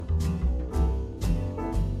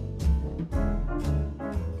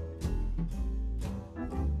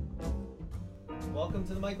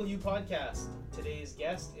to the Michael Yu Podcast. Today's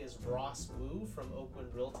guest is Ross Wu from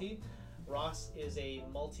Oakwind Realty. Ross is a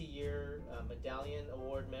multi-year Medallion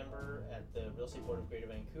Award member at the Real Estate Board of Greater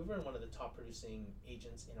Vancouver and one of the top producing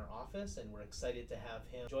agents in our office, and we're excited to have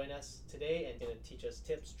him join us today and going to teach us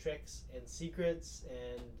tips, tricks, and secrets,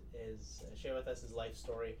 and share with us his life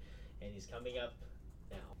story, and he's coming up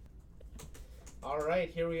now. All right,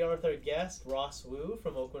 here we are with our guest, Ross Wu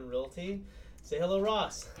from Oakwind Realty. Say hello,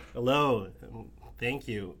 Ross. Hello. Thank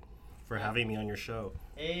you for having me on your show.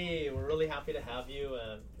 Hey, we're really happy to have you.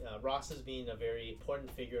 Ross has been a very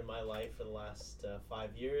important figure in my life for the last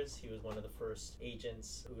 5 years. He was one of the first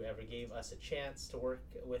agents who ever gave us a chance to work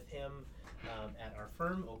with him at our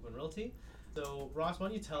firm, Oakwind Realty. So, Ross, why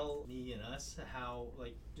don't you tell me and us how,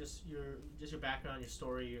 just your background, your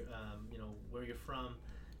story, where you're from,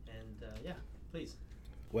 and yeah, please.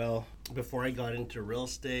 Well, before I got into real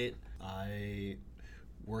estate, I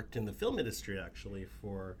worked in the film industry actually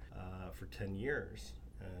for 10 years,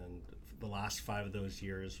 and the last 5 of those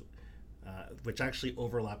years, which actually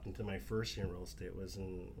overlapped into my first year in real estate, was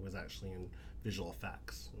actually in visual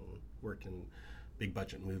effects, and worked in big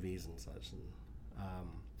budget movies and such. And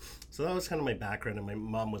so that was kind of my background. And my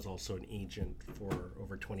mom was also an agent for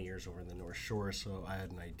over 20 years over in the North Shore, so I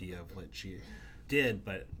had an idea of what she did,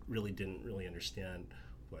 but didn't really understand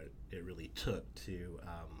what it really took to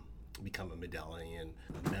become a Medallion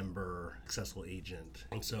member, successful agent.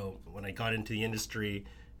 And so when I got into the industry,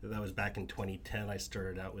 that was back in 2010, I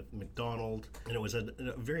started out with McDonald, and it was a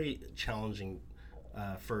very challenging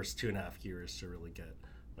first 2.5 years to really get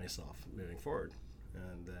myself moving forward.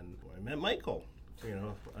 And then I met Michael.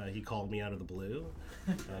 He called me out of the blue.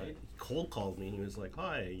 Cold called me. He was like,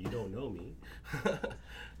 "Hi, you don't know me.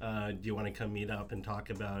 Do you want to come meet up and talk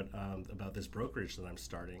about this brokerage that I'm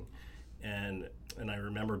starting?" And I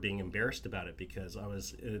remember being embarrassed about it because I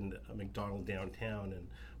was in a McDonald downtown, and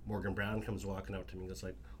Morgan Brown comes walking up to me and goes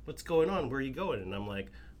like, "What's going on? Where are you going?" And I'm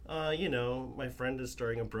like, my friend is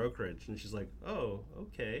starting a brokerage." And she's like, "Oh,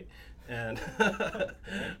 okay." And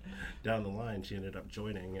down the line, she ended up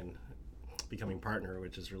joining and becoming partner,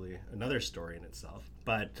 which is really another story in itself.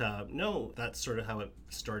 But no, that's sort of how it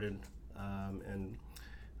started. And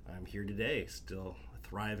I'm here today, still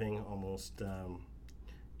thriving almost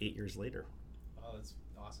 8 years later. Oh, that's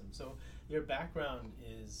awesome. So your background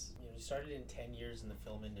is, you started in 10 years in the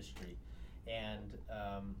film industry. And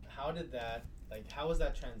how was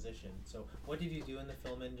that transition? So what did you do in the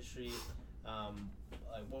film industry?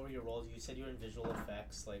 What were your roles? You said you were in visual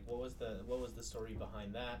effects. What was the story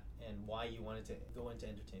behind that, and why you wanted to go into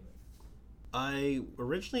entertainment? I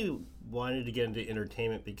originally wanted to get into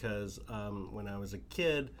entertainment because when I was a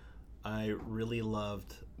kid, I really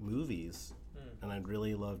loved movies, and I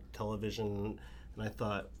really loved television. And I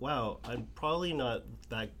thought, wow, I'm probably not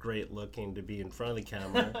that great looking to be in front of the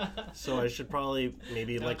camera, so I should probably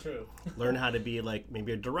maybe learn how to be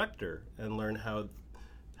maybe a director, and learn how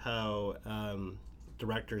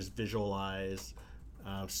directors visualize,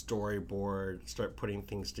 storyboard, start putting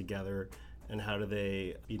things together, and how do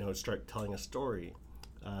they start telling a story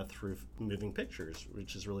through moving pictures,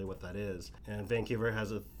 which is really what that is. And Vancouver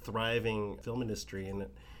has a thriving film industry, and it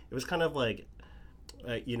was kind of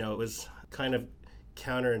it was kind of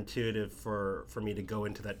counterintuitive for me to go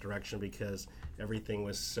into that direction, because everything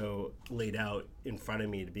was so laid out in front of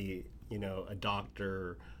me to be a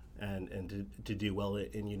doctor and to do well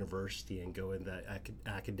in university and go in that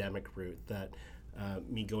academic route, that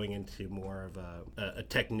me going into more of a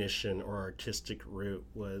technician or artistic route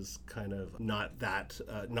was kind of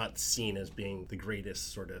not seen as being the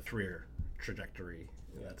greatest sort of career trajectory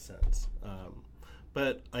in that sense.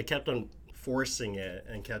 But I kept on forcing it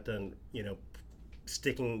and kept on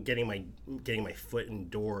getting my foot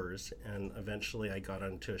indoors, and eventually I got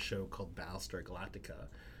onto a show called Battlestar Galactica,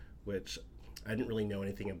 which I didn't really know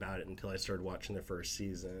anything about it until I started watching the first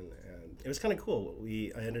season, and it was kind of cool.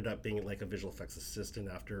 I ended up being a visual effects assistant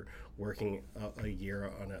after working a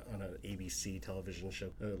year on an ABC television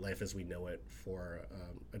show, Life as We Know It, for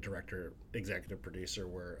a director, executive producer,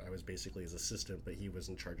 where I was basically his assistant, but he was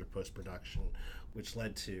in charge of post-production, which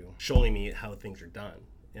led to showing me how things are done.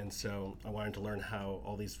 And so I wanted to learn how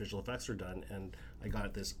all these visual effects are done, and I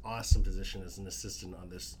got this awesome position as an assistant on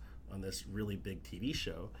this really big TV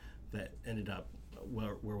show that ended up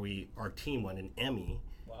where our team won an Emmy.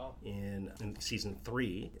 Wow. in season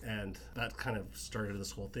 3, and that kind of started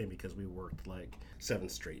this whole thing because we worked 7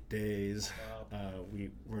 straight days. Wow. We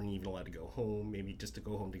weren't even allowed to go home, maybe just to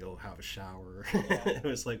go home to go have a shower. Yeah. It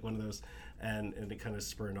was one of those, and it kind of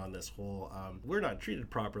spurred on this whole we're not treated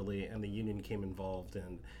properly, and the union came involved,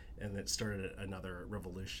 and it started another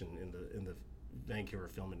revolution in the Vancouver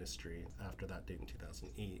film industry after that date in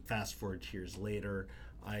 2008. Fast forward 2 years later,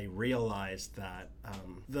 I realized that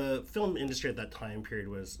the film industry at that time period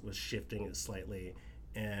was shifting slightly,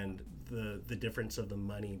 and the difference of the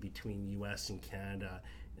money between US and Canada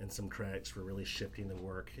and some critics were really shifting the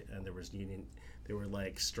work, and there were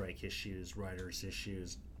like strike issues, writers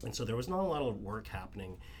issues, and so there was not a lot of work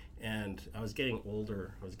happening. And I was getting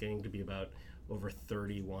older. I was getting to be about over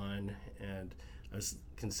 31, and I was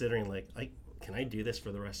considering, like, can I do this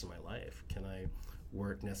for the rest of my life? Can I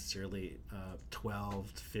work necessarily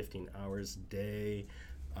 12 to 15 hours a day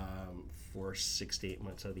for 6 to 8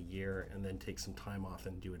 months out of the year, and then take some time off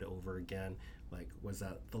and do it over again? Like, was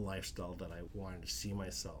that the lifestyle that I wanted to see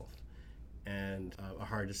myself? And a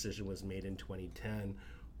hard decision was made in 2010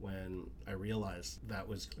 when I realized that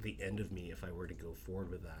was the end of me if I were to go forward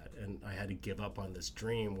with that. And I had to give up on this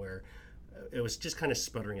dream where it was just kind of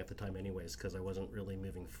sputtering at the time anyways, because I wasn't really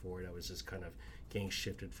moving forward. I was just kind of getting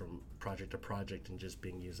shifted from project to project and just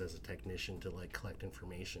being used as a technician to like collect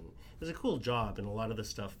information. It was a cool job, and a lot of the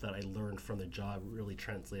stuff that I learned from the job really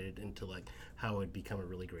translated into like how I would become a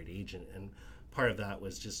really great agent. And part of that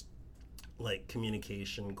was just like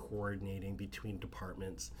communication, coordinating between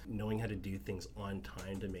departments, knowing how to do things on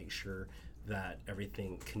time to make sure that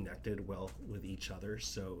everything connected well with each other,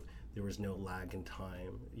 so there was no lag in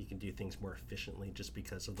time. You can do things more efficiently just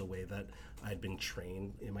because of the way that I'd been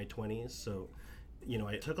trained in my 20s. So,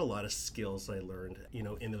 I took a lot of skills I learned,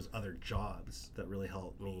 in those other jobs that really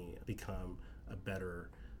helped me become a better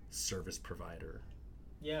service provider.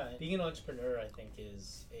 Yeah, being an entrepreneur, I think,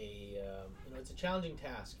 is it's a challenging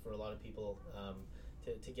task for a lot of people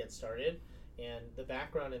to get started. And the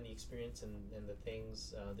background and the experience and the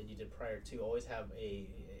things that you did prior to always have a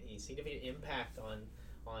significant impact on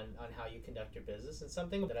how you conduct your business. And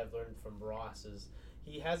something that I've learned from Ross is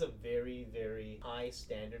he has a very, very high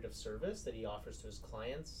standard of service that he offers to his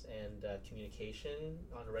clients and communication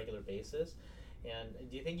on a regular basis. And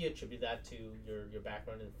do you think you attribute that to your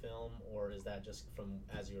background in film, or is that just from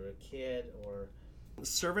as you were a kid? Or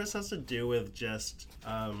service has to do with just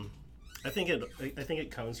I think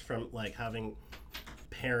it comes from like having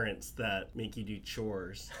parents that make you do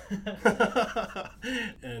chores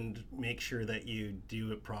and make sure that you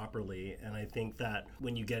do it properly. And I think that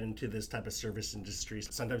when you get into this type of service industry,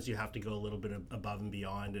 sometimes you have to go a little bit above and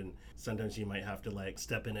beyond, and sometimes you might have to like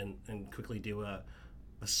step in and quickly do a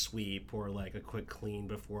sweep or like a quick clean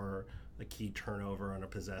before a key turnover on a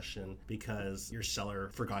possession because your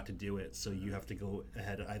seller forgot to do it. So you have to go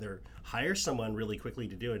ahead and either hire someone really quickly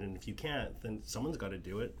to do it, and if you can't, then someone's got to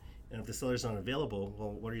do it. And if the seller's not available,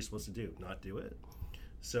 well, what are you supposed to do? Not do it?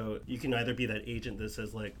 So you can either be that agent that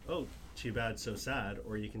says like, oh, too bad, so sad,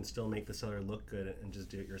 or you can still make the seller look good and just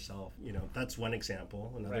do it yourself. That's one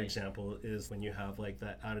example. Another example is when you have like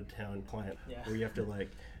that out-of-town client where you have to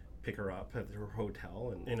like pick her up at her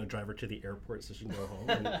hotel and drive her to the airport so she can go home.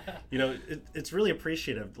 And it's really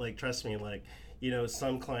appreciative. Like, trust me, like,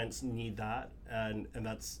 some clients need that, and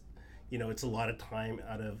that's, it's a lot of time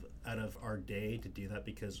out of our day to do that,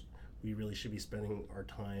 because we really should be spending our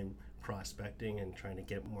time prospecting and trying to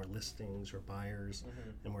get more listings or buyers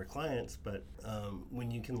and more clients. But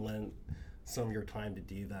when you can lend some of your time to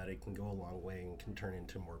do that, it can go a long way and can turn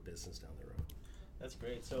into more business down the road. That's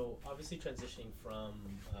great. So obviously transitioning from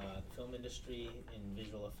the film industry in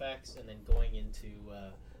visual effects and then going into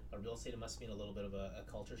real estate, it must have been a little bit of a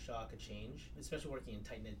culture shock, a change, especially working in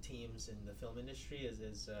tight-knit teams in the film industry, as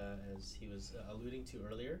he was alluding to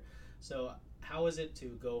earlier. So how is it to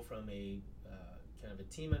go from a kind of a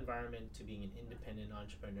team environment to being an independent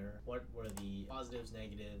entrepreneur? What were the positives,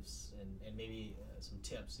 negatives, and maybe some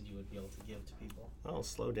tips that you would be able to give to people? Oh,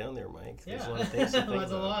 slow down there, Mike. There's a lot of things to think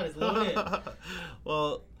That's about. a lot. It's loaded.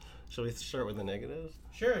 Well, shall we start with the negatives?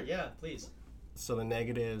 Sure, yeah, please. So the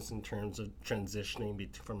negatives in terms of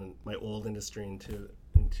transitioning from my old industry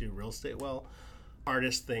into real estate, well,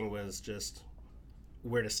 hardest thing was just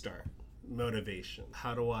where to start. Motivation.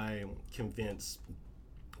 How do I convince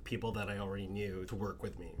people that I already knew to work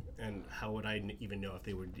with me, and how would I even know if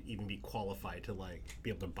they would even be qualified to like be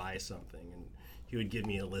able to buy something, and who would give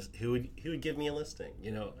me a list, who would give me a listing,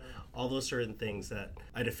 all those certain things that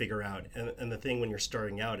I had to figure out. And the thing when you're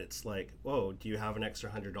starting out, it's like, whoa, do you have an extra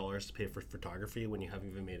 $100 to pay for photography when you haven't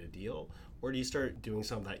even made a deal, or do you start doing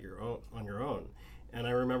some of that on your own? And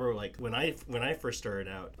I remember like when I first started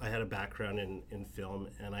out, I had a background in film,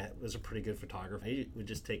 and I was a pretty good photographer. I would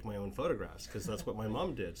just take my own photographs because that's what my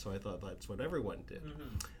mom did. So I thought that's what everyone did.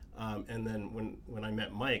 And then when I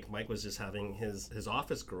met Mike was just having his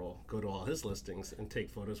office girl go to all his listings and take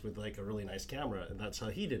photos with like a really nice camera, and that's how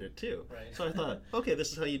he did it too. Right. So I thought, okay,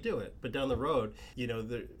 this is how you do it. But down the road,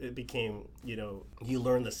 it became, you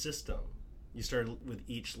learn the system. You started with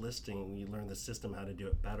each listing, you learn the system, how to do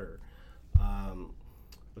it better.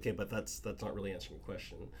 Okay, but that's not really answering your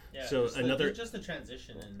question. Yeah, so just the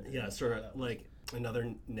transition. Sort of like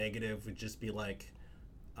another negative would just be like,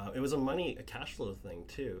 it was a cash flow thing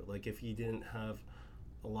too. Like if you didn't have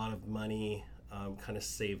a lot of money kind of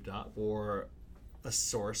saved up, or a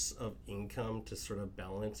source of income to sort of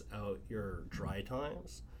balance out your dry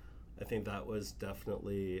times, I think that was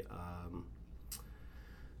definitely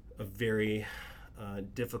a very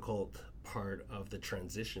difficult part of the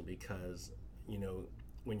transition, because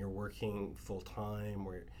when you're working full time,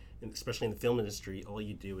 or especially in the film industry, all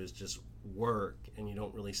you do is just work and you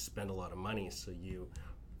don't really spend a lot of money, so you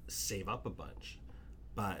save up a bunch.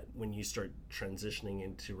 But when you start transitioning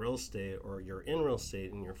into real estate, or you're in real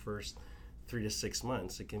estate in your first 3 to 6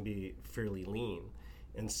 months, it can be fairly lean.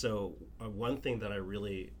 And so one thing that I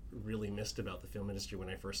really, really missed about the film industry when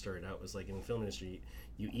I first started out was, like, in the film industry,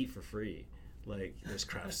 you eat for free. Like, there's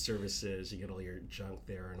craft services, you get all your junk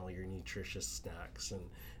there and all your nutritious snacks, and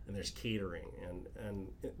there's catering. And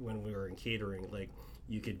when we were in catering, like,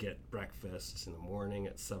 you could get breakfast in the morning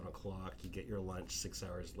at 7 o'clock, you get your lunch 6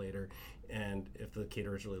 hours later, and if the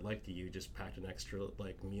caterers really liked you just packed an extra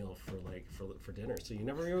like meal for dinner, so you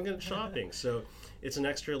never even went shopping. So it's an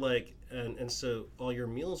extra and so all your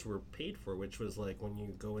meals were paid for, which was like when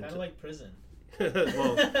you go into kind of like prison.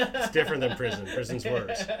 Well, it's different than prison. Prison's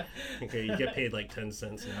worse. Okay, you get paid like 10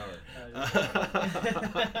 cents an hour.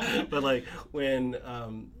 But like when,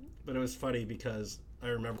 but it was funny because I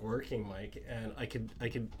remember working, Mike, and I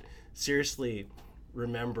could seriously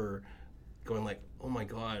remember going like, oh my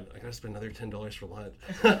God, I gotta spend another $10 for lunch.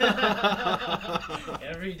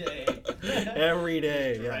 Every day. Every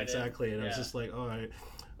day, yeah, exactly. And I was just like, oh,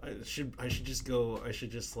 I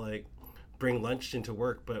should just like bring lunch into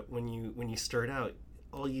work. But when you start out,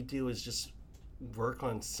 all you do is just work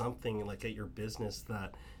on something like at your business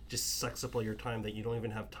that just sucks up all your time, that you don't even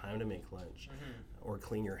have time to make lunch or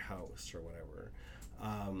clean your house or whatever.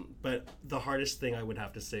 But the hardest thing I would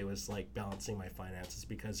have to say was like balancing my finances,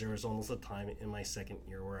 because there was almost a time in my second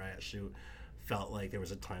year where I actually felt like there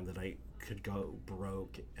was a time that I could go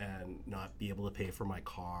broke and not be able to pay for my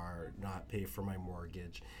car, not pay for my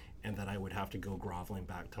mortgage, and that I would have to go groveling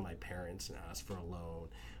back to my parents and ask for a loan,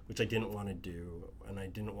 which I didn't want to do. And I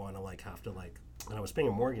didn't want to like have to like, and I was paying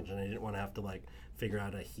a mortgage, and I didn't want to have to like figure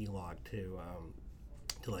out a HELOC to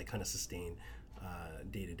like kind of sustain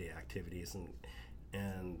day-to-day activities.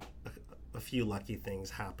 And a few lucky things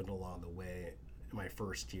happened along the way. In my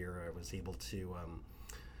first year, I was able to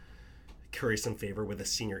curry some favor with a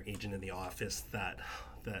senior agent in the office that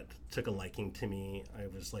took a liking to me. I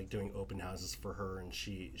was like doing open houses for her, and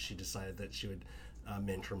she decided that she would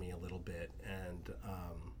mentor me a little bit and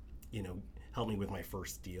help me with my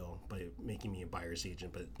first deal by making me a buyer's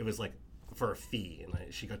agent. But it was like for a fee,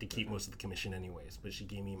 and she got to keep most of the commission anyways. But she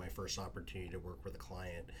gave me my first opportunity to work with a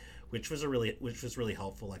client, which was really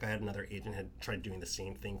helpful. Like I had another agent had tried doing the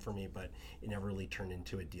same thing for me, but it never really turned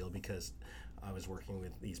into a deal because I was working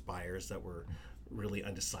with these buyers that were really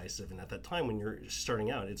undecisive. And at that time, when you're starting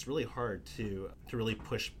out, it's really hard to really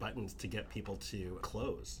push buttons to get people to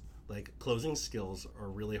close. Like closing skills are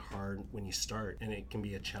really hard when you start, and it can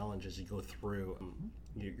be a challenge as you go through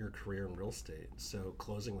your career in real estate. So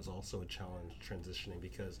closing was also a challenge transitioning,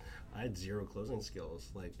 because I had zero closing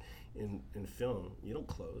skills. Like in film, you don't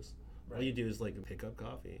close. Right. All you do is like pick up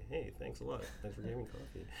coffee. Hey, thanks a lot. Thanks for giving me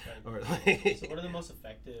coffee. Right. Or like, so what are the most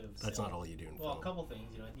effective? That's not all you do in film. Well, a couple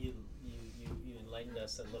things. You enlightened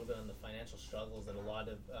us a little bit on the financial struggles that a lot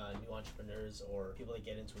of new entrepreneurs or people that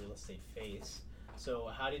get into real estate face.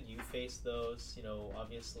 So how did you face those?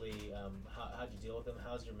 Obviously, how did you deal with them?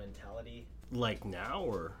 How's your mentality? Like now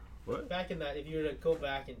or what? Back in that, if you were to go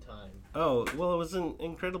back in time. Oh, well, it was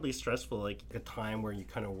incredibly stressful, like a time where you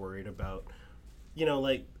kind of worried about,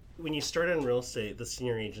 like when you start in real estate, the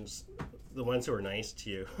senior agents, the ones who are nice to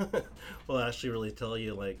you, will actually really tell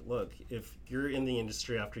you, like, look, if you're in the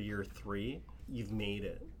industry after year 3, you've made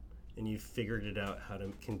it. And you figured it out how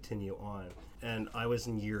to continue on. And I was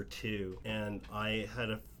in year 2, and I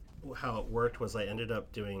had how it worked was I ended up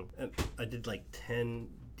I did like 10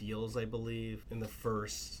 deals, I believe, in the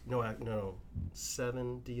first,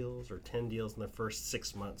 7 deals or 10 deals in the first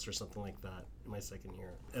 6 months or something like that in my second year.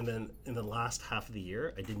 And then in the last half of the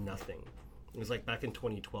year, I did nothing. It was like back in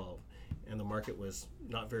 2012, and the market was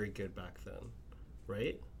not very good back then,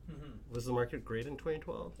 right? Mm-hmm. Was the market great in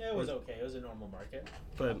 2012? Yeah, it was okay. It was a normal market.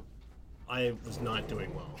 But I was not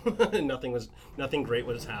doing well. Nothing great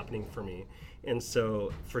was happening for me. And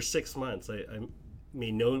so for 6 months, I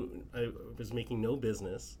was making no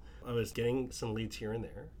business. I was getting some leads here and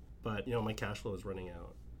there, but my cash flow was running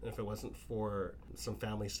out. And if it wasn't for some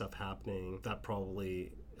family stuff happening, I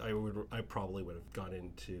probably would have got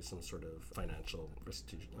into some sort of financial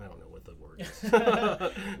prestige. I don't know what the word is.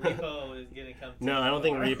 Repo is gonna come. No, I don't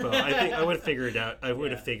think repo. I think I would have figured out. I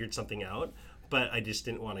would have figured something out. But I just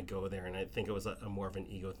didn't want to go there, and I think it was a more of an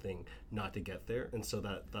ego thing not to get there. And so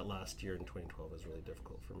that last year in 2012 was really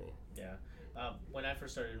difficult for me. Yeah. When I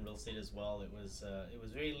first started in real estate as well, it was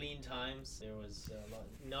very lean times. There was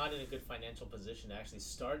not in a good financial position to actually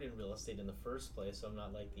start in real estate in the first place. So I'm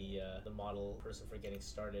not like the model person for getting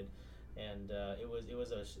started, and it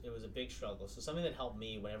was a big struggle. So something that helped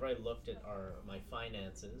me whenever I looked at my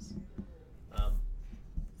finances,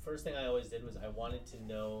 first thing I always did was I wanted to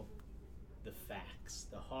know the facts,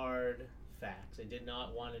 the hard facts. I did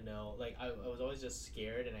not want to know, like I was always just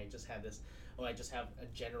scared, and I just had this, I just have a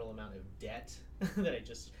general amount of debt that I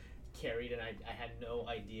just carried, and I had no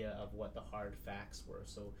idea of what the hard facts were.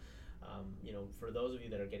 So, for those of you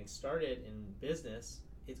that are getting started in business,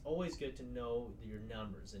 it's always good to know your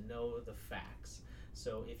numbers and know the facts.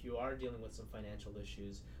 So if you are dealing with some financial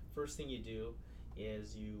issues, first thing you do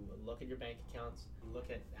is you look at your bank accounts, look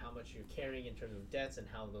at how much you're carrying in terms of debts and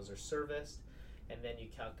how those are serviced, and then you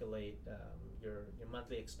calculate your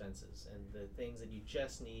monthly expenses and the things that you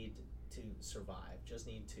just need to survive, just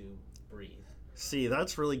need to breathe. See,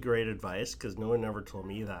 that's really great advice, because no one ever told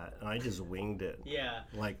me that, and I just winged it. Yeah.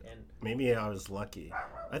 Maybe I was lucky.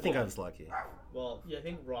 I think I was lucky. Well, yeah, I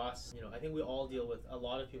think Ross, I think we all a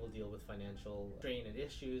lot of people deal with financial strain and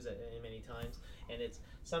issues many times, and it's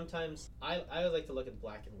sometimes, I like to look at the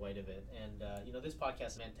black and white of it, and this podcast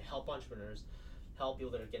is meant to help entrepreneurs, help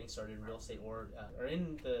people that are getting started in real estate or are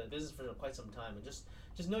in the business for quite some time, and just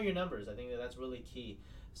know your numbers. I think that's really key.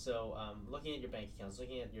 So looking at your bank accounts,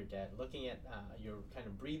 looking at your debt, looking at your kind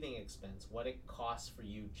of breathing expense, what it costs for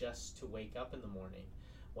you just to wake up in the morning,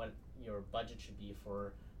 what your budget should be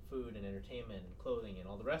for food and entertainment and clothing and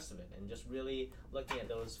all the rest of it, and just really looking at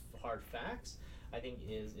those hard facts, I think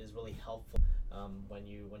is really helpful when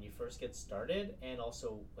you first get started, and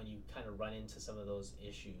also when you kind of run into some of those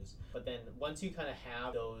issues. But then once you kind of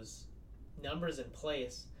have those numbers in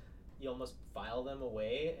place, you almost file them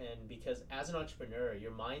away, and because as an entrepreneur,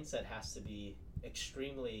 your mindset has to be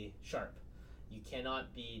extremely sharp. You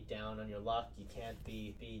cannot be down on your luck. You can't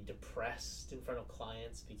be depressed in front of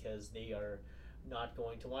clients because they are not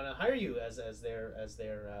going to want to hire you as their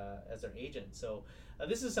agent. So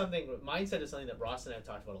this is mindset is something that Ross and I have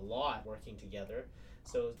talked about a lot working together.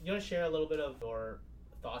 So you want to share a little bit of your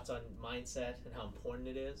thoughts on mindset and how important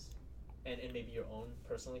it is, and maybe your own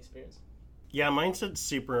personal experience? Yeah, mindset's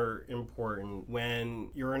super important when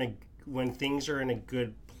things are in a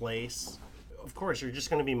good place. Of course, you're just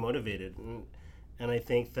going to be motivated, and I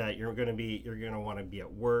think that you're going to want to be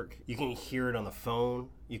at work. You can hear it on the phone.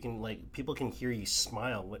 You can people can hear you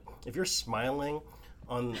smile. If you're smiling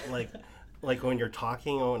on like when you're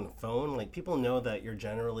talking on the phone, people know that you're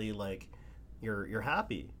generally you're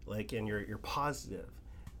happy, and you're positive,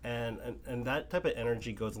 and that type of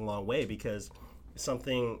energy goes a long way, because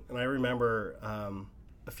and I remember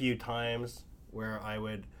a few times where I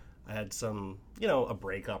had some, a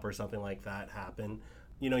breakup or something like that happen.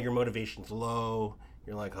 Your motivation's low.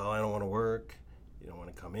 You're like, oh, I don't want to work. You don't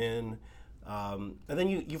want to come in. And then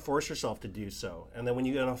you force yourself to do so. And then when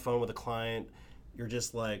you get on the phone with a client, you're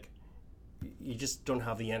just you just don't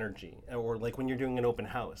have the energy. Or when you're doing an open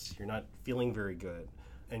house, you're not feeling very good.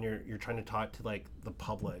 And you're trying to talk to the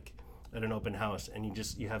public at an open house, and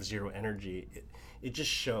you have zero energy. It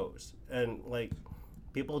just shows, and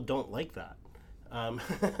people don't like that.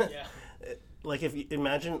 Yeah. If you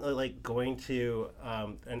imagine going to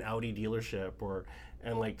an Audi dealership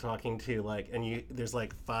and talking to and there's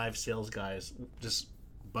 5 sales guys just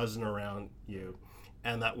buzzing around you,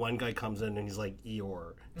 and that one guy comes in and he's like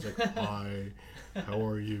Eeyore. He's like, hi, how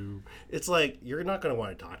are you? It's you're not gonna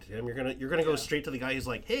want to talk to him. You're gonna go straight to the guy who's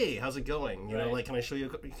like, hey, how's it going? You know, can I show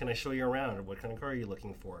you around? Or what kind of car are you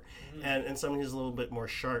looking for? Mm-hmm. And someone who's a little bit more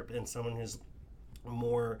sharp, and someone who's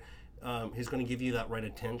more who's going to give you that right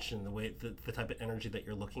attention, the type of energy that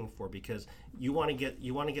you're looking for, because you want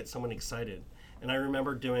to get someone excited. And I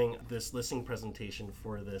remember doing this listing presentation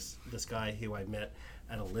for this guy who I met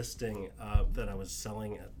at a listing that I was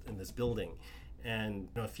selling in this building. And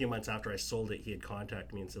a few months after I sold it, he had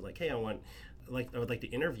contacted me and said, like, hey, I would like to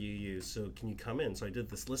interview you, so can you come in? So I did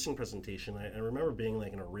this listing presentation. I remember being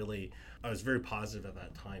like I was very positive at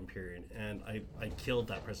that time period, and I killed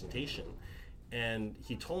that presentation. And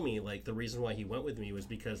he told me like the reason why he went with me was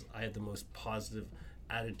because I had the most positive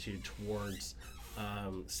attitude towards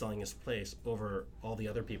selling his place over all the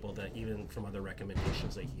other people, that even from other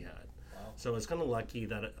recommendations that he had. Wow. So I was kind of lucky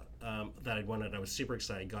that I won it. I was super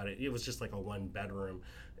excited, got it. It was just like a 1-bedroom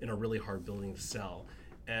in a really hard building to sell.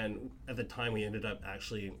 And at the time, we ended up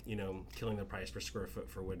actually, killing the price per square foot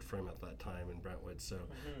for wood frame at that time in Brentwood. So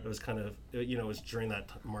it was kind of, it was during that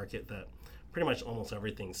market that pretty much almost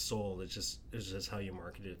everything sold. It's just how you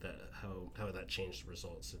marketed that, how that changed the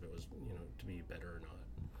results, if it was, to be better or not.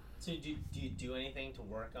 So do you do anything to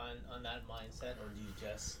work on that mindset, or do you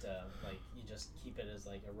just you just keep it as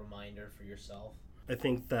like a reminder for yourself? I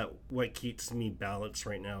think that what keeps me balanced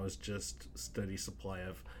right now is just steady supply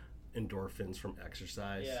of endorphins from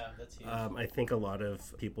exercise. Yeah, that's huge. I think a lot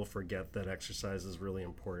of people forget that exercise is really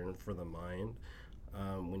important for the mind.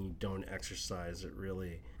 When you don't exercise, it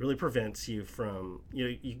really prevents you from,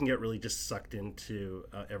 you can get really just sucked into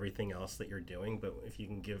everything else that you're doing. But if you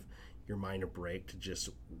can give your mind a break to just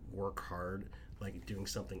work hard, like doing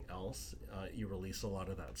something else, you release a lot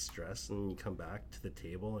of that stress, and you come back to the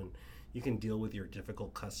table and you can deal with your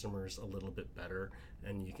difficult customers a little bit better,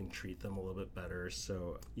 and you can treat them a little bit better.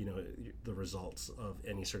 So, the results of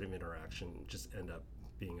any sort of interaction just end up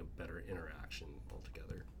being a better interaction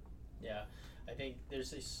altogether. Yeah, I think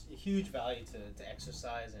there's a huge value to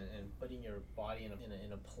exercise and putting your body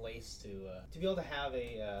in a place to be able to have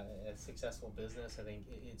a successful business. I think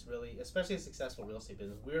it's really, especially a successful real estate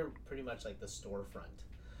business, we're pretty much like the storefront.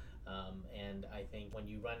 And I think when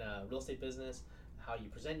you run a real estate business, how you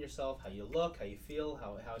present yourself, how you look, how you feel,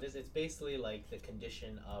 how it is, it's basically like the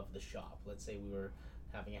condition of the shop. Let's say we were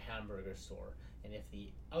having a hamburger store, and if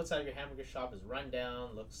the outside of your hamburger shop is run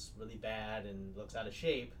down, looks really bad, and looks out of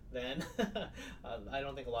shape, then I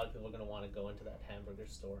don't think a lot of people are going to want to go into that hamburger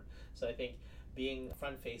store. So I think being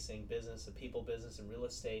front-facing business, a people business in real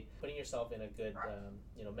estate, putting yourself in a good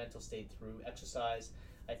mental state through exercise.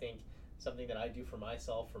 I think something that I do for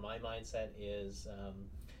myself, for my mindset, is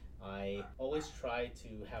I always try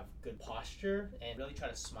to have good posture and really try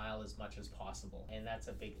to smile as much as possible, and that's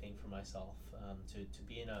a big thing for myself. To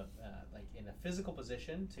be in a physical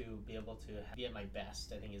position, to be able to be at my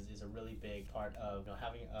best, I think is a really big part of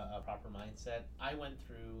having a proper mindset. I went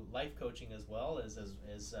through life coaching as well,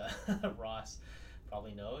 as Ross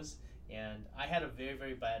probably knows. And I had a very,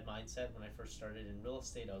 very bad mindset when I first started in real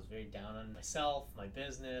estate. I was very down on myself, my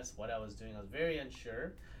business, what I was doing. I was very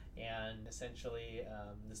unsure. And essentially,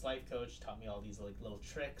 this life coach taught me all these little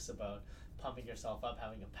tricks about pumping yourself up,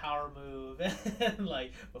 having a power move. And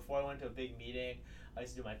before I went to a big meeting, I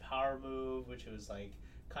used to do my power move, which was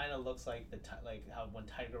kind of looks like how when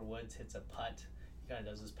Tiger Woods hits a putt, he kind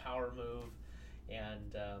of does this power move.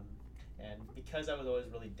 And because I was always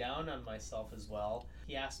really down on myself as well,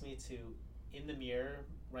 he asked me to, in the mirror,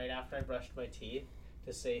 right after I brushed my teeth,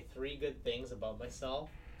 to say 3 good things about myself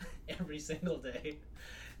every single day.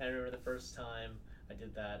 And I remember the first time I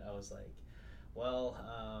did that, I was like, well,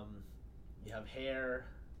 you have hair,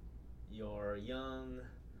 you're young,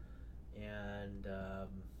 and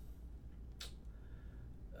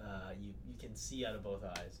you can see out of both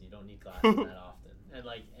eyes. You don't need glasses that often. And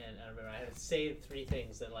I remember I had to say 3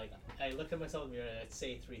 things that I looked at myself in the mirror and I'd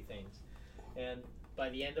say 3 things. And by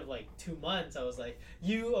the end of 2 months, I was like,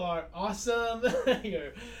 you are awesome,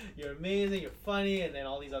 you're amazing, you're funny, and then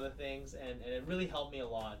all these other things, and it really helped me a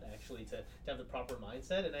lot actually to have the proper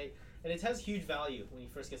mindset, and it has huge value when you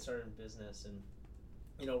first get started in business.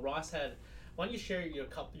 And Ross had, why don't you share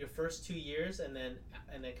your first 2 years, and then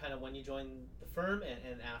kind of when you joined the firm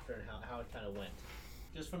and after, and how it kind of went,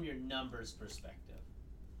 just from your numbers perspective.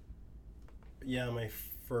 Yeah,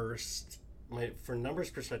 for numbers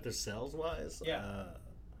perspective, sales wise,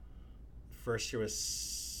 first year was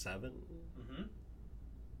 7. Mm-hmm.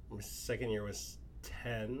 My second year was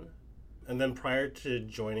 10, and then prior to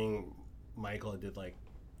joining Michael, I did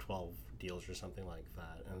 12 deals or something like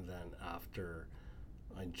that, and then after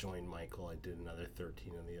I joined Michael, I did another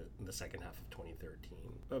 13 in the second half of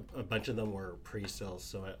 2013. A bunch of them were pre-sales,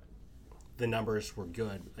 so the numbers were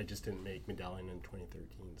good. I just didn't make Medallion in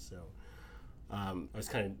 2013, so I was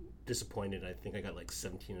kind of disappointed. I think I got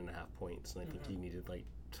 17.5 points, and I think he needed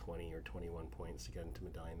 20 or 21 points to get into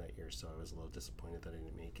Medallion that year, so I was a little disappointed that I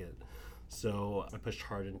didn't make it. So I pushed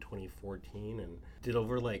hard in 2014 and did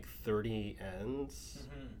over like 30 ends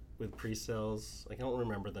with pre-sales. I don't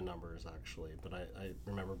remember the numbers actually, but I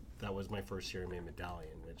remember that was my first year I made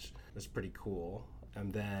Medallion, which was pretty cool.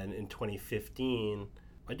 And then in 2015,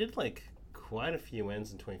 I did like quite a few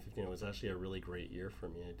ends in 2015. It was actually a really great year for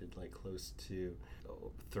me. I did like close to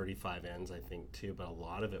 35 ends, I think, too, but a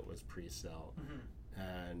lot of it was pre-sale.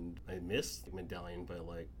 And I missed Medallion by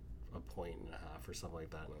like a point and a half or something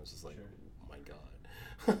like that, and I was just like, oh my god.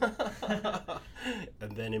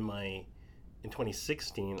 And then in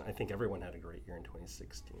 2016, I think everyone had a great year in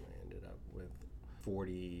 2016. I ended up with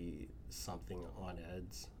 40 something on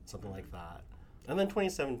eds, something like that. And then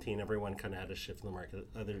 2017, everyone kind of had a shift in the market.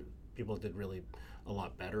 Other people did really a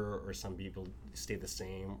lot better, or some people stayed the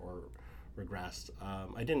same or regressed.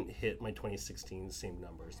 I didn't hit my 2016 same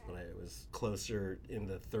numbers, but I was closer in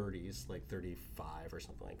the 30s, like 35 or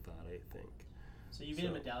something like that, I think. So you've been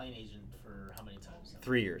a Medallion agent for how many times now?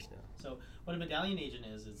 3 years now. So what a Medallion agent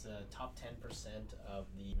is, it's a top 10% of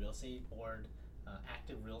the real estate board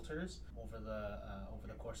active realtors over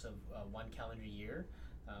the course of one calendar year.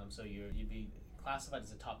 So you'd be classified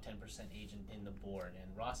as a top 10% agent in the board,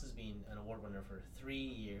 and Ross has been an award winner for 3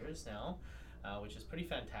 years now, which is pretty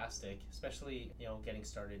fantastic, especially getting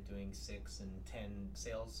started doing 6 and 10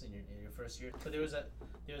 sales in your first year. So there was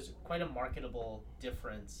quite a marketable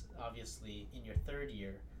difference, obviously, in your third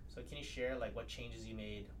year. So can you share like what changes you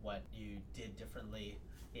made, what you did differently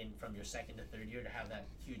from your second to third year to have that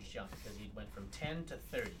huge jump, because you went from 10 to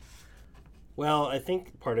 30? Well, I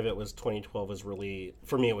think part of it was 2012 was really,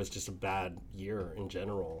 for me, it was just a bad year in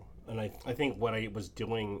general. And I think what I was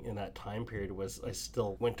doing in that time period was I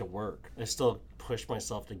still went to work. I still pushed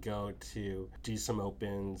myself to go to do some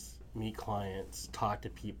opens, meet clients, talk to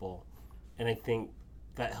people. And I think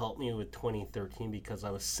that helped me with 2013 because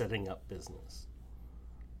I was setting up business.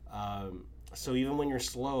 So even when you're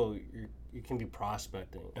slow, you can be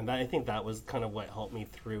prospecting. And I think that was kind of what helped me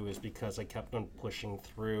through, is because I kept on pushing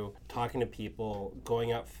through, talking to people,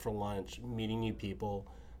 going out for lunch, meeting new people.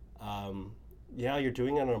 Yeah, you're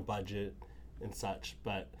doing it on a budget and such,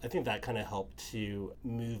 but I think that kind of helped to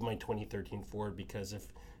move my 2013 forward, because if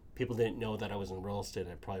people didn't know that I was in real estate,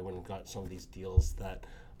 I probably wouldn't have got some of these deals that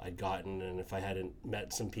I'd gotten. And if I hadn't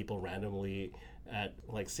met some people randomly at,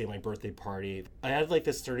 like, say, my birthday party. I had like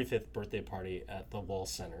this 35th birthday party at the Wall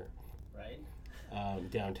Center, right,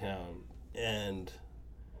 downtown, and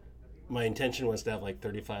my intention was to have like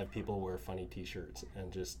 35 people wear funny t-shirts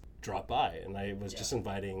and just drop by, and I was just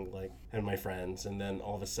inviting and my friends, and then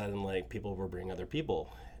all of a sudden like people were bringing other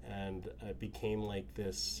people, and it became like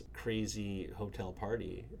this crazy hotel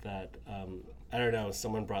party that I don't know,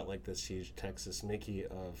 someone brought like this huge Texas Mickey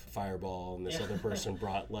of Fireball, and this other person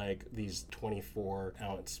brought like these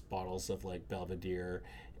 24-ounce bottles of like Belvedere.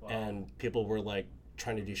 Wow. And people were like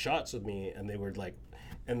trying to do shots with me, and they were like,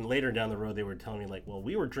 and later down the road they were telling me like, well,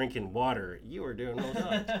 we were drinking water, you were doing no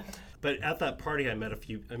shots. But at that party I met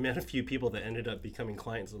a few people that ended up becoming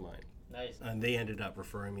clients of mine. Nice. And they ended up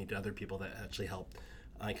referring me to other people that actually helped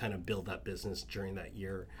I kind of build that business during that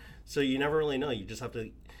year. So you never really know. You just have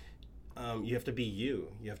to be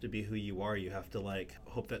you. You have to be who you are. You have to like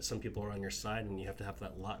hope that some people are on your side, and you have to have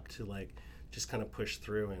that luck to like just kind of push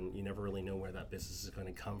through, and you never really know where that business is going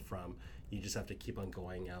to come from. You just have to keep on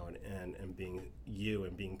going out and being you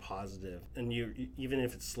and being positive. And you, even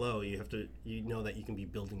if it's slow, you know that you can be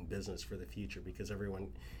building business for the future, because everyone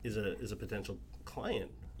is a potential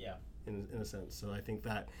client. Yeah. In a sense. So I think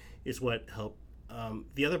that is what helped.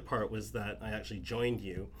 The other part was that I actually joined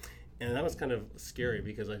you, and that was kind of scary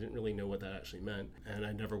because I didn't really know what that actually meant, and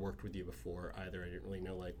I'd never worked with you before either. I didn't really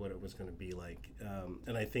know like what it was going to be like,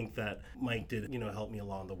 and I think that Mike did help me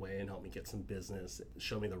along the way and help me get some business,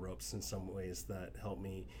 show me the ropes in some ways that helped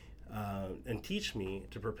me and teach me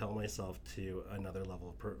to propel myself to another level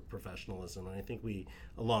of professionalism. And I think we,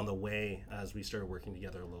 along the way, as we started working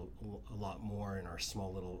together a lot more in our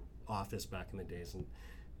small little office back in the days, and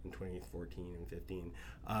in 2014 and 15,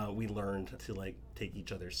 we learned to like take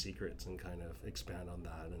each other's secrets and kind of expand on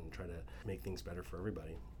that and try to make things better for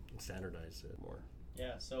everybody and standardize it more.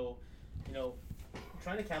 Yeah, so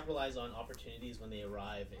trying to capitalize on opportunities when they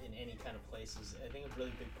arrive in any kind of place is, I think, a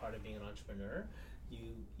really big part of being an entrepreneur.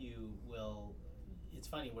 You will, it's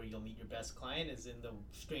funny, where you'll meet your best client is in the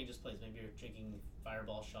strangest place. Maybe you're drinking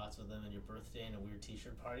Fireball shots with them on your birthday in a weird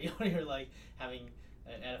t-shirt party, or you're like having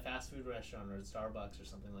at a fast food restaurant or at Starbucks or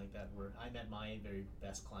something like that, where I met my very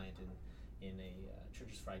best client in a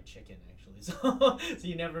Church's Fried Chicken, actually. So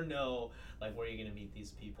you never know like where you're going to meet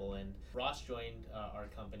these people. And Ross joined our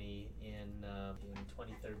company in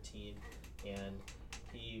 2013, and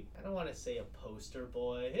I don't want to say a poster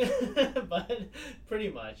boy, but pretty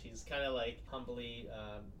much he's kind of like humbly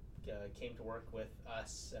came to work with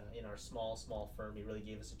us in our small firm. He really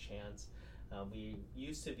gave us a chance. We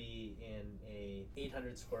used to be in a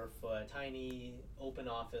 800 square foot tiny open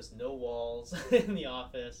office, no walls in the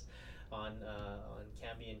office on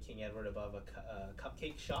Cambie and King Edward above a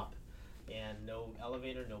cupcake shop, and no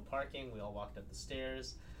elevator, no parking. We all walked up the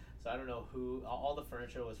stairs. So I don't know who, all the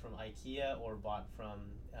furniture was from IKEA or bought from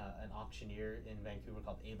an auctioneer in Vancouver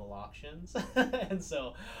called Able Auctions. And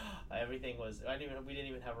so everything was, we didn't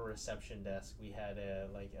even have a reception desk. We had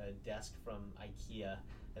a desk from IKEA,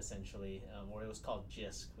 essentially, or it was called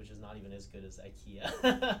JISC, which is not even as good as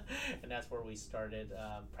IKEA. And that's where we started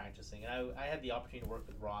practicing. And I had the opportunity to work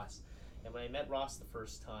with Ross. And when I met Ross the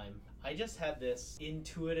first time, I just had this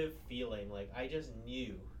intuitive feeling, like I just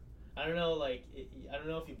knew. I don't know, I don't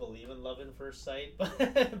know if you believe in love in first sight,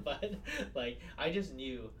 but like I just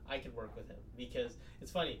knew I could work with him, because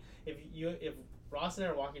it's funny, if Ross and I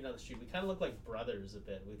are walking down the street, we kind of look like brothers a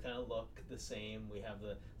bit. We kind of look the same. We have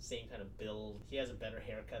the same kind of build. He has a better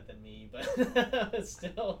haircut than me, but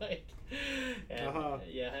still, like, and,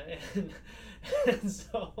 yeah, and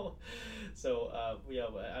so I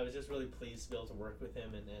was just really pleased to be able to work with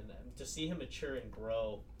him and to see him mature and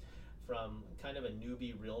grow from kind of a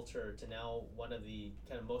newbie realtor to now one of the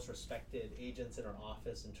kind of most respected agents in our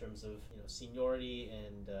office in terms of seniority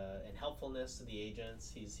and helpfulness to the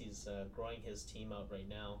agents. He's growing his team out right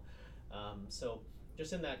now. So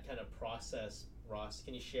just in that kind of process, Ross,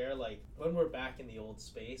 can you share, like, when we're back in the old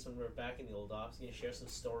space, when we're back in the old office, can you share some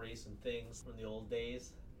stories, some things from the old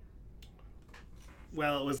days?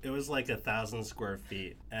 Well, it was like 1,000 square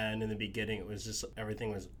feet, and in the beginning, it was just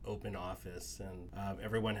everything was open office, and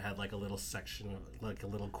everyone had like a little section, like a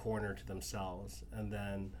little corner to themselves. And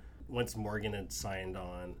then once Morgan had signed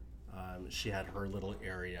on, she had her little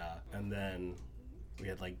area, and then we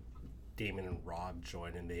had like Damon and Rob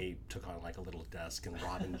join, and they took on like a little desk, and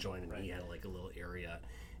Robin joined, and right. He had like a little area.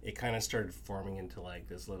 It kind of started forming into like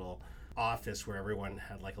this little office where everyone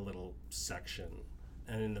had like a little section.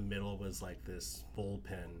 And in the middle was like this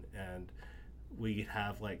bullpen, and we'd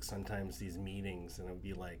have like sometimes these meetings, and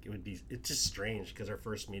it's just strange because our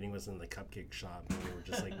first meeting was in the cupcake shop, and we were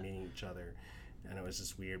just like meeting each other, and it was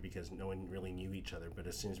just weird because no one really knew each other. But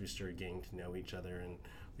as soon as we started getting to know each other, and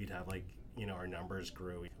we'd have like, our numbers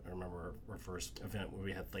grew. I remember our first event where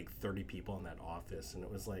we had like 30 people in that office, and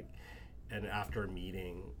it was like, and after a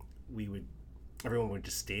meeting, everyone would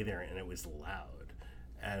just stay there, and it was loud.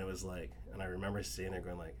 And it was like, and I remember sitting there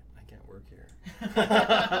going like, I can't work here.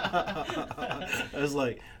 I was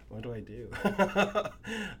like, what do I do?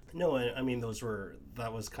 No, I mean,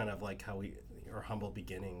 that was kind of like how our humble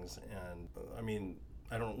beginnings. And I mean,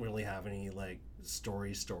 I don't really have any like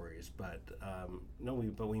stories, but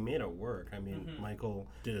we made it work. I mean, mm-hmm. Michael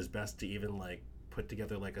did his best to even like put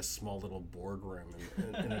together like a small little boardroom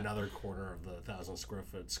in another corner of the 1,000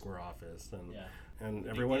 square office, and yeah. And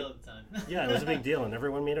everyone, big deal at the time. Yeah, it was a big deal, and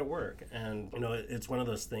everyone made it work. And it's one of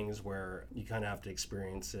those things where you kind of have to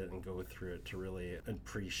experience it and go through it to really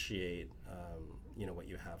appreciate what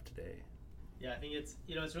you have today. Yeah, I think it's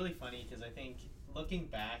really funny because I think looking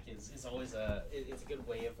back is always it's a good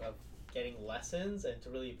way of getting lessons and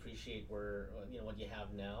to really appreciate where what you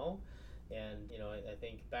have now. And I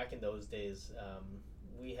think back in those days,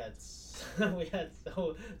 we had so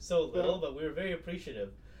little, but we were very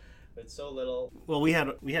appreciative. With so little. Well, we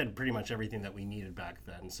had pretty much everything that we needed back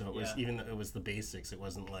then. So it was even though it was the basics. It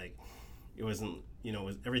wasn't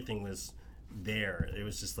everything was there. It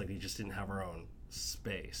was just like we just didn't have our own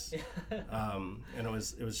space, and it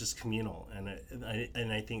was just communal. And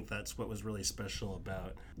I think that's what was really special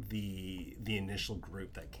about the initial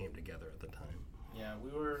group that came together at the time. Yeah,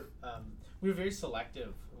 we were very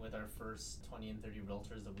selective with our first 20 and 30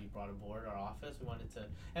 realtors that we brought aboard our office. We wanted to,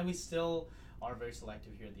 and we still are very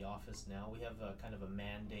selective here at the office now. We have a kind of a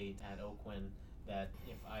mandate at Oakwyn that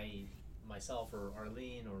if I, myself or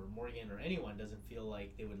Arlene or Morgan or anyone doesn't feel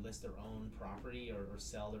like they would list their own property or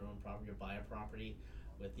sell their own property or buy a property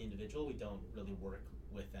with the individual, we don't really work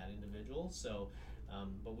with that individual. So,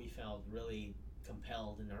 but we felt really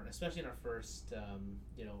compelled especially in our first,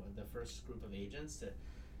 the first group of agents to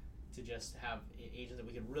to just have agents that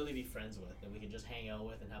we could really be friends with, that we could just hang out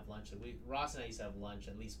with and have lunch. And Ross and I used to have lunch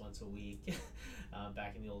at least once a week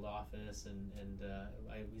back in the old office, and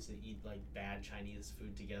I used to eat like bad Chinese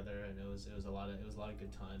food together, and it was a lot of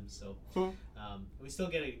good times. So we still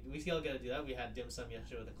get to do that. We had dim sum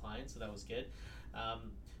yesterday with a client, so that was good.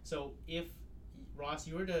 So if Ross,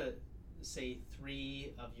 you were to say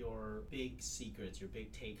 3 of your big secrets, your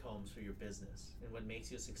big take homes for your business, and what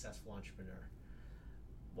makes you a successful entrepreneur,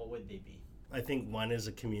 what would they be? I think one is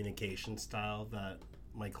a communication style that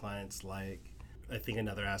my clients like. I think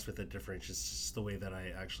another aspect that differentiates is just the way that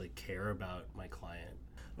I actually care about my client.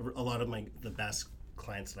 A lot of the best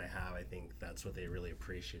clients that I have, I think that's what they really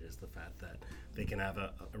appreciate, is the fact that they can have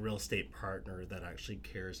a real estate partner that actually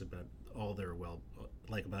cares about all their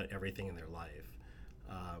about everything in their life.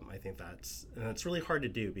 I think that's really hard to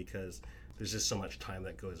do because there's just so much time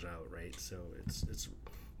that goes out, right? So it's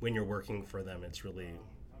when you're working for them, it's really,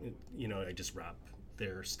 I just wrap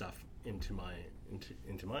their stuff into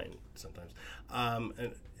mine sometimes.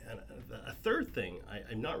 And a third thing,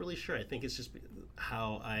 I'm not really sure. I think it's just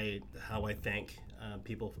how I thank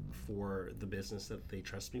people for the business that they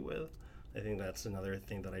trust me with. I think that's another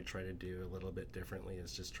thing that I try to do a little bit differently,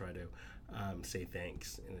 is just try to say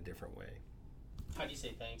thanks in a different way. How do you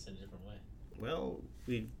say thanks in a different way? Well,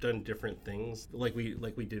 we've done different things, like we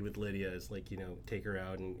did with Lydia. Is take her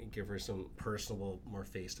out and give her some personable, more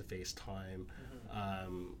face-to-face time,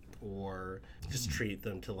 or just treat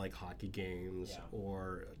them to like hockey games,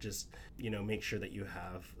 or just make sure that you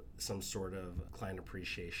have some sort of client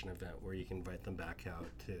appreciation event where you can invite them back out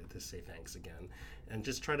to say thanks again, and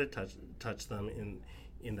just try to touch them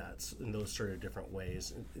in those sort of different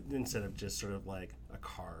ways, instead of just sort of like a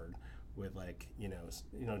card with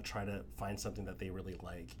try to find something that they really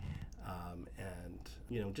like,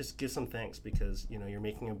 and just give some thanks, because you're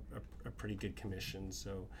making a pretty good commission,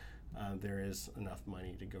 so there is enough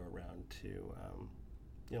money to go around to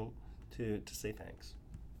say thanks.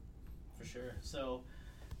 For sure. So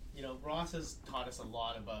Ross has taught us a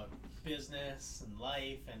lot about business and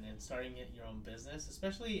life, and starting your own business,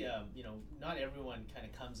 especially not everyone kind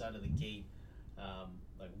of comes out of the gate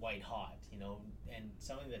like white hot, and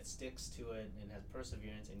something that sticks to it and has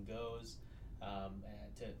perseverance and goes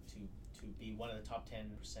to be one of the top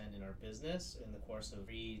 10% in our business in the course of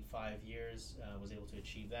 3-5 years, was able to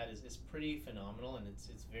achieve that is pretty phenomenal, and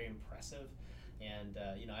it's very impressive. And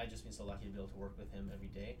I've just been so lucky to be able to work with him every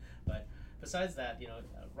day. But besides that,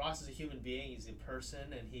 Ross is a human being. He's a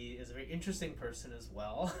person, and he is a very interesting person as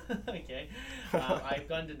well. Okay, I've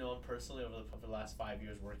gotten to know him personally over the last 5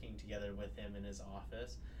 years, working together with him in his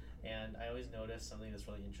office. And I always notice something that's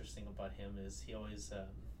really interesting about him is he always,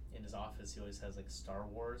 in his office, he always has like Star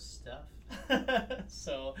Wars stuff.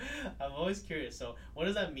 So I'm always curious. So what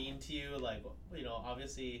does that mean to you? Like,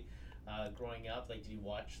 obviously, growing up, like, did you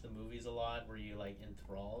watch the movies a lot? Were you like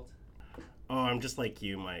enthralled? Oh, I'm just like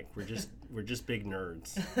you, Mike. We're just big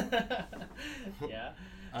nerds. Yeah.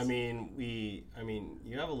 I mean,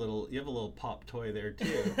 you have a little pop toy there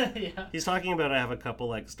too. Yeah. He's talking about I have a couple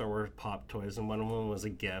like Star Wars pop toys, and one of them was a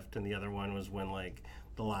gift, and the other one was when like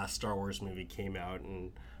the last Star Wars movie came out,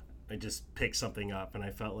 and I just picked something up, and I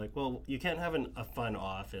felt like, well, you can't have a fun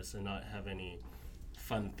office and not have any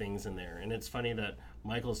fun things in there. And it's funny that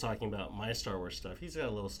Michael's talking about my Star Wars stuff. He's got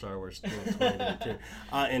a little Star Wars toy there too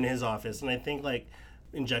in his office, and I think like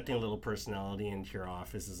injecting a little personality into your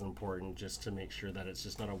office is important, just to make sure that it's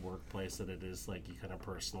just not a workplace, that it is like you kind of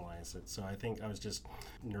personalize it. So I think I was just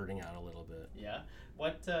nerding out a little bit. Yeah.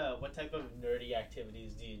 What type of nerdy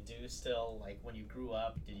activities do you do still? Like when you grew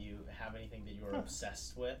up, did you have anything that you were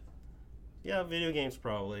obsessed with? Yeah, video games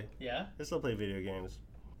probably. Yeah? I still play video games.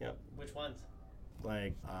 Yep. Which ones?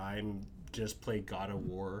 Like I'm just played God of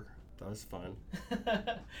War. That was fun.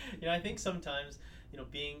 I think sometimes,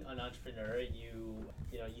 being an entrepreneur, you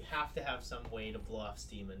have to have some way to blow off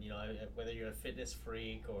steam, and whether you're a fitness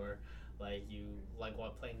freak or like you like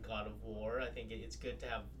playing God of War, I think it's good to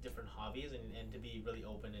have different hobbies and to be really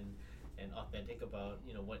open and authentic about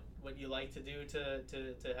what you like to do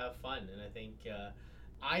to have fun. And I think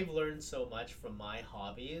I've learned so much from my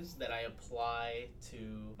hobbies that I apply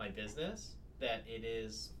to my business, that it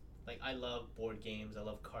is like, I love board games, I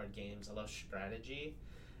love card games, I love strategy,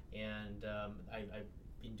 and I've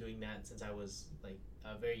been doing that since I was like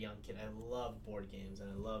a very young kid. I love board games and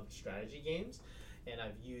I love strategy games, and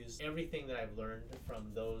I've used everything that I've learned from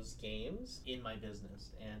those games in my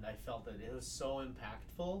business, and I felt that it was so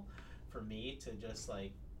impactful for me to just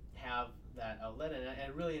like have that outlet, and I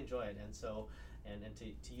really enjoy it. And so and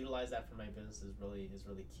to utilize that for my business is really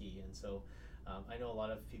key. And so I know a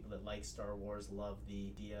lot of people that like Star Wars love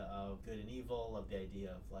the idea of good and evil, love the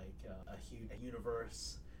idea of like a huge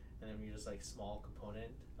universe, and then you're just like small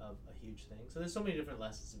component of a huge thing. So there's so many different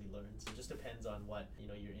lessons to be learned. So it just depends on what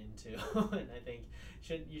you're into. And I think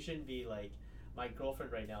you shouldn't be like, my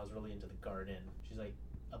girlfriend right now is really into the garden. She's like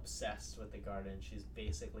obsessed with the garden. She's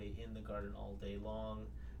basically in the garden all day long,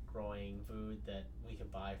 growing food that we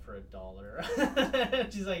could buy for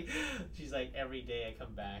 $1. she's like every day I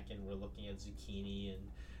come back and we're looking at zucchini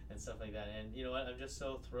and stuff like that. And you know what, I'm just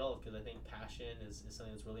so thrilled because I think passion is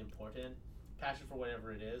something that's really important. Passion for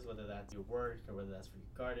whatever it is, whether that's your work or whether that's for your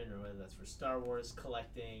garden or whether that's for Star Wars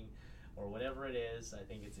collecting or whatever it is. I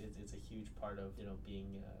think it's a huge part of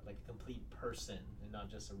being like a complete person and not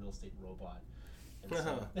just a real estate robot. And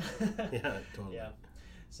so, yeah, totally. Yeah.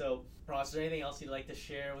 So, Ross, is there anything else you'd like to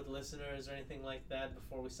share with listeners or anything like that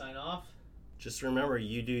before we sign off? Just remember,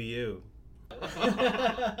 you do you.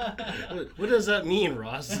 What does that mean,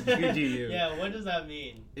 Ross? You do you. Yeah, what does that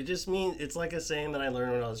mean? It just means, it's like a saying that I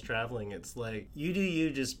learned when I was traveling. It's like, you do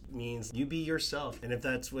you just means you be yourself. And if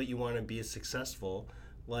that's what you want to be successful,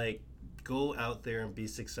 like, go out there and be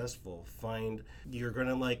successful. You're going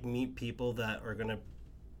to like meet people that are going to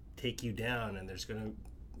take you down, and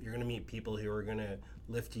you're going to meet people who are going to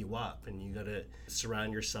lift you up, and you got to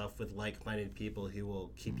surround yourself with like-minded people who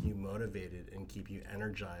will keep you motivated and keep you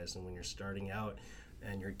energized. And when you're starting out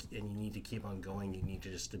and you need to keep on going, you need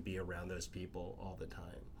to be around those people all the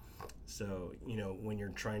time. So, when you're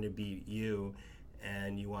trying to be you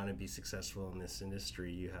and you want to be successful in this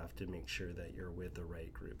industry, you have to make sure that you're with the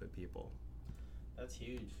right group of people. That's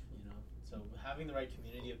huge, So having the right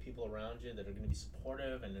community of people around you that are going to be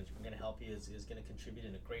supportive and are going to help you is going to contribute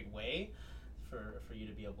in a great way for you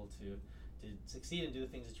to be able to succeed and do the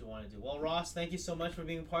things that you want to do. Well, Ross, thank you so much for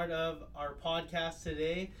being part of our podcast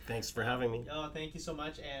today. Thanks for having me. Oh, thank you so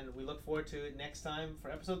much, and we look forward to it next time for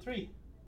episode 3.